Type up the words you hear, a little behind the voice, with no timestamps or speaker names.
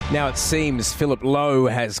Now it seems Philip Lowe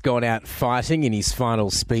has gone out fighting in his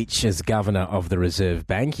final speech as Governor of the Reserve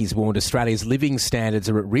Bank. He's warned Australia's living standards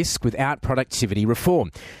are at risk without productivity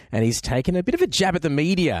reform. And he's taken a bit of a jab at the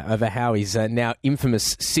media over how his now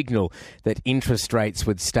infamous signal that interest rates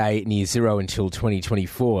would stay near zero until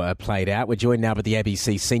 2024 played out. We're joined now by the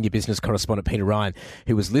ABC Senior Business Correspondent Peter Ryan,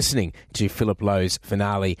 who was listening to Philip Lowe's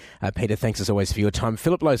finale. Peter, thanks as always for your time.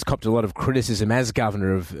 Philip Lowe's copped a lot of criticism as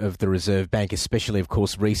Governor of the Reserve Bank, especially, of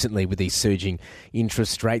course, recently with these surging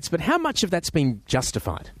interest rates. But how much of that's been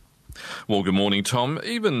justified? Well, good morning, Tom.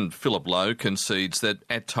 Even Philip Lowe concedes that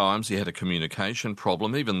at times he had a communication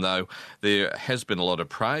problem, even though there has been a lot of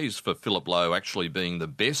praise for Philip Lowe actually being the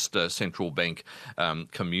best central bank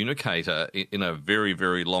communicator in a very,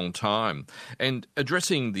 very long time. And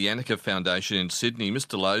addressing the Annika Foundation in Sydney,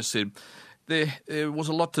 Mr. Lowe said there was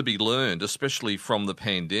a lot to be learned, especially from the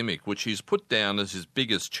pandemic, which he's put down as his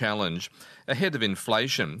biggest challenge ahead of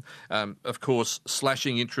inflation. Of course,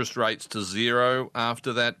 slashing interest rates to zero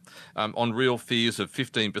after that, on real fears of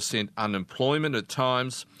 15% unemployment at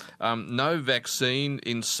times, no vaccine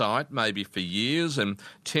in sight maybe for years, and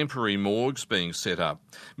temporary morgues being set up.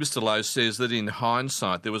 Mr. Lowe says that in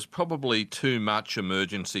hindsight there was probably too much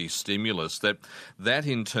emergency stimulus, that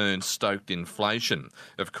in turn stoked inflation.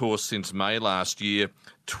 Of course, since May last year,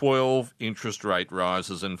 12 interest rate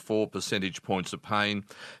rises and 4 percentage points of pain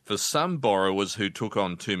for some borrowers who took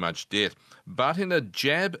on too much debt. But in a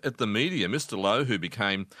jab at the media, Mr. Lowe, who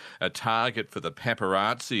became a target for the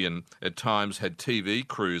paparazzi and at times had TV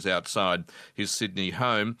crews outside his Sydney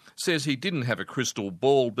home, says he didn't have a crystal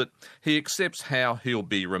ball, but he accepts how he'll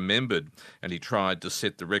be remembered. And he tried to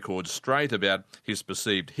set the record straight about his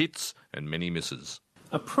perceived hits and many misses.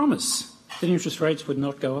 A promise that interest rates would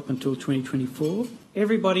not go up until 2024.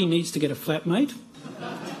 Everybody needs to get a flatmate.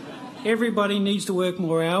 Everybody needs to work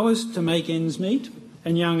more hours to make ends meet.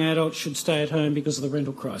 And young adults should stay at home because of the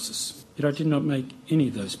rental crisis. Yet I did not make any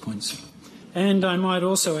of those points. And I might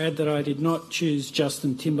also add that I did not choose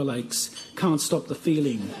Justin Timberlake's Can't Stop the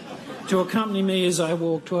Feeling to accompany me as I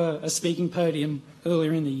walked to a speaking podium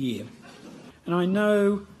earlier in the year. And I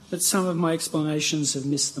know that some of my explanations have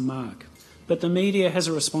missed the mark. But the media has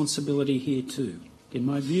a responsibility here too. In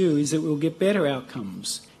my view, is that we'll get better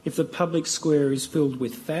outcomes if the public square is filled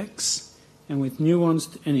with facts and with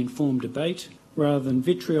nuanced and informed debate rather than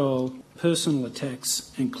vitriol, personal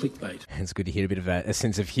attacks and clickbait. It's good to hear a bit of a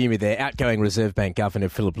sense of humour there. Outgoing Reserve Bank Governor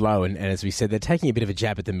Philip Lowe, and as we said, they're taking a bit of a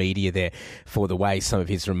jab at the media there for the way some of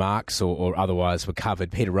his remarks or otherwise were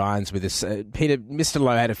covered. Peter Ryan's with us. Peter, Mr.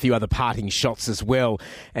 Lowe had a few other parting shots as well,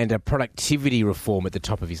 and a productivity reform at the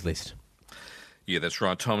top of his list. Yeah, that's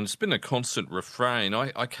right, Tom. It's been a constant refrain.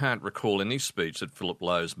 I can't recall any speech that Philip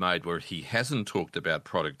Lowe's made where he hasn't talked about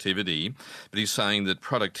productivity, but he's saying that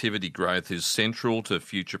productivity growth is central to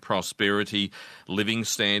future prosperity, living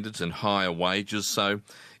standards and higher wages. So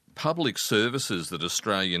public services that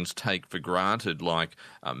Australians take for granted, like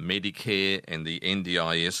Medicare and the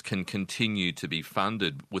NDIS, can continue to be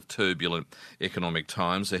funded with turbulent economic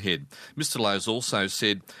times ahead. Mr. Lowe's also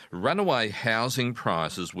said runaway housing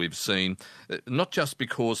prices we've seen, not just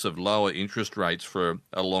because of lower interest rates for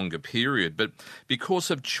a longer period, but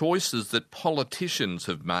because of choices that politicians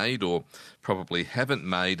have made or probably haven't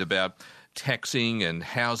made about taxing and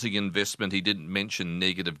housing investment. He didn't mention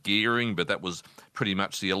negative gearing, but that was pretty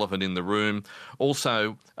much the elephant in the room.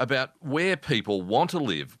 Also about where people want to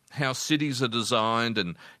live, how cities are designed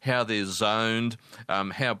and how they're zoned,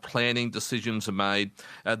 how planning decisions are made,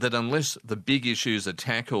 that unless the big issues are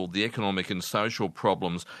tackled, the economic and social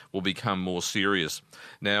problems will become more serious.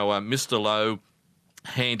 Now, Mr. Lowe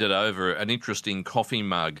handed over an interesting coffee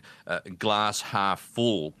mug, glass half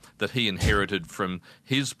full, that he inherited from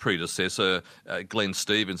his predecessor, Glenn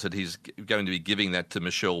Stevens, that he's going to be giving that to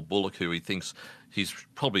Michelle Bullock, who he thinks he's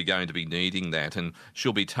probably going to be needing that, and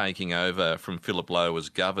she'll be taking over from Philip Lowe as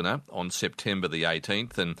Governor on September the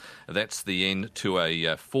 18th, and that's the end to a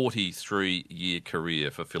 43-year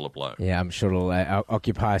career for Philip Lowe. Yeah, I'm sure it'll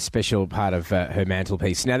occupy a special part of her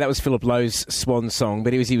mantelpiece. Now, that was Philip Lowe's swan song,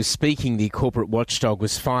 but as he was speaking, the corporate watchdog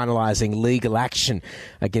was finalising legal action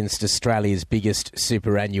against Australia's biggest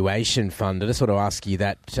superannuation fund. I just want to ask you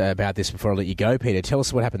that about this before I let you go, Peter. Tell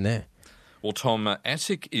us what happened there. Well, Tom,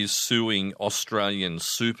 ASIC is suing Australian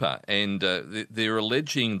Super, and they're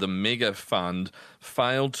alleging the mega fund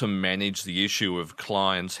failed to manage the issue of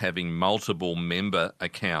clients having multiple member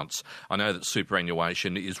accounts. I know that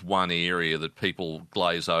superannuation is one area that people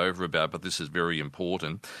glaze over about, but this is very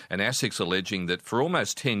important. And ASIC's alleging that for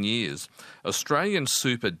almost 10 years, Australian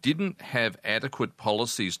Super didn't have adequate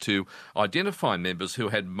policies to identify members who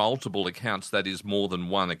had multiple accounts, that is, more than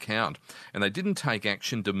one account. And they didn't take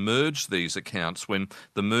action to merge these accounts when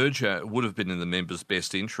the merger would have been in the members'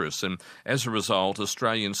 best interests. And as a result,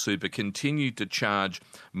 Australian Super continued to charge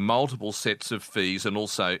multiple sets of fees and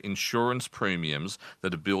also insurance premiums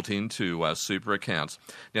that are built into super accounts.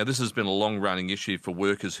 Now, this has been a long-running issue for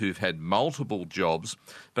workers who've had multiple jobs,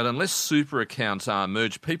 but unless super accounts are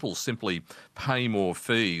merged, people simply pay more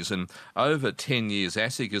fees. And over 10 years,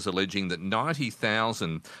 ASIC is alleging that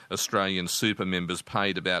 90,000 Australian super members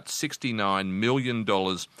paid about $69 million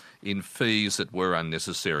in fees that were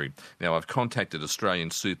unnecessary. Now, I've contacted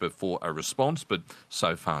Australian Super for a response, but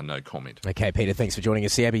so far no comment. Okay, Peter, thanks for joining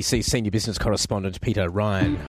us. The ABC Senior Business Correspondent Peter Ryan.